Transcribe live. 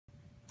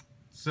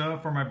So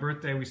for my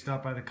birthday, we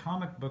stopped by the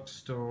comic book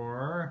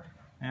store,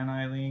 and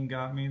Eileen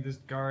got me this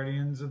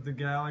Guardians of the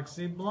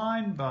Galaxy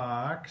blind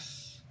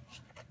box.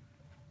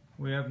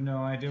 We have no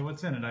idea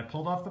what's in it. I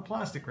pulled off the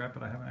plastic wrap,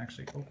 but I haven't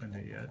actually opened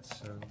it yet,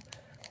 so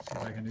let's see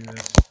if I can do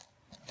this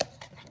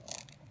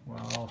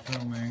while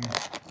filming.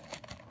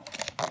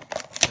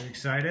 Are you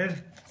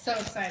excited? So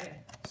excited.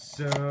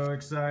 So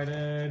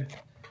excited.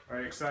 Are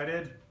you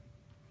excited?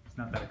 It's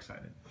not that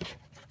excited,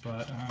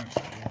 but I'm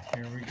excited.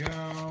 Here we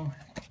go.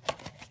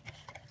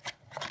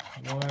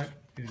 What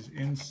is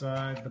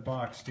inside the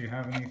box? Do you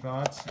have any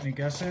thoughts? Any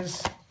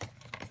guesses?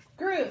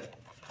 Groot.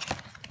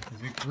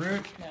 Is it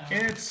Groot? No.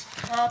 It's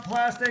a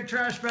plastic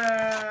trash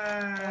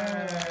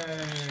bag!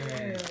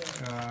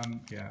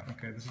 Yeah,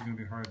 okay, this is going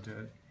to be hard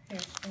to... Here,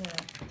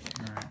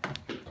 Alright.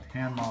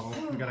 Hand model.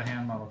 We got a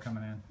hand model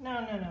coming in.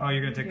 No. Oh,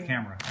 you're going to take the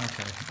camera.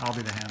 Okay, I'll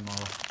be the hand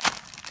model.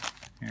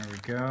 Here we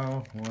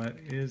go. What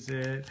is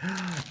it?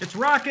 It's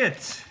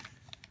Rocket!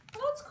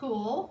 Oh, that's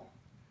cool.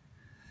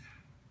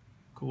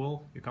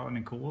 Cool? You calling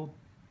me cool?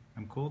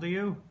 I'm cool to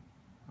you?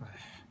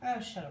 Oh,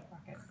 shut up,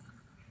 Rocket.